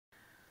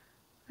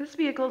This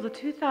vehicle is a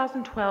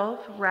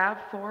 2012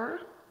 RAV4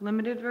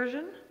 limited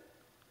version,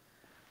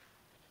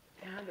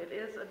 and it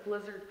is a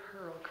Blizzard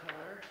Pearl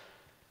color.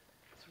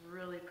 It's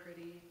really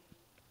pretty.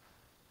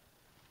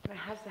 And it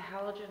has the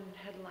halogen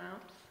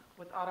headlamps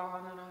with auto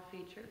on and off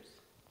features.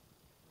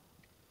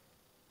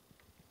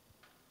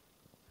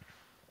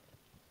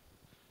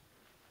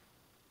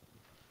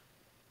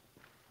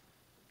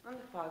 And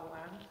the fog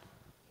lamps.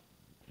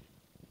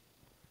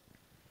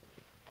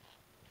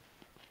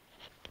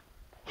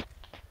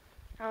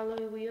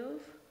 Alloy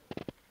wheels.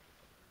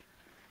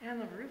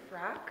 And the roof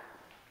rack.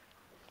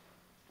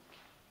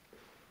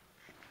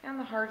 And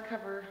the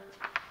hardcover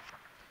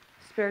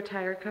spare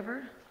tire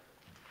cover.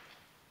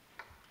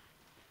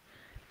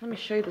 Let me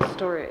show you the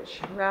storage.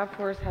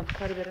 RAV4s have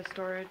quite a bit of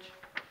storage.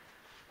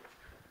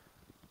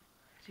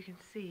 As you can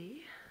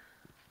see,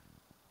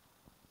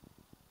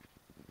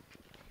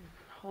 it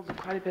holds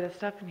quite a bit of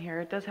stuff in here.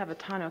 It does have a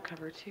tonneau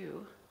cover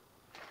too.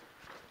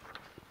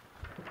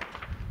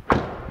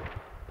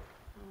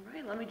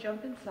 Alright, let me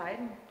jump inside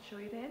and show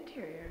you the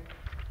interior.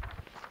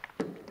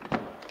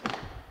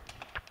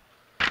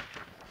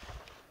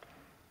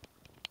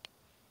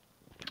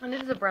 And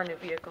it is a brand new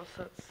vehicle,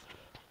 so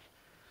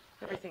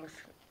everything's,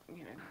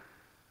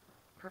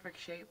 perfect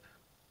shape.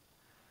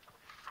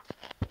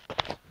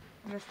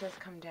 And this does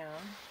come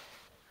down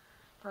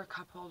for a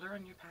cup holder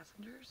on your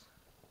passengers.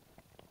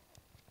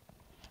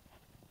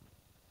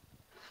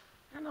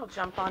 And I'll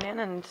jump on in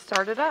and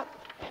start it up.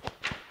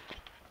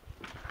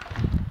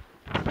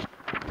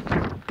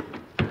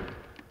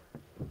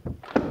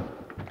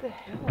 What the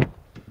hell?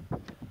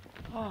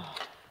 Oh.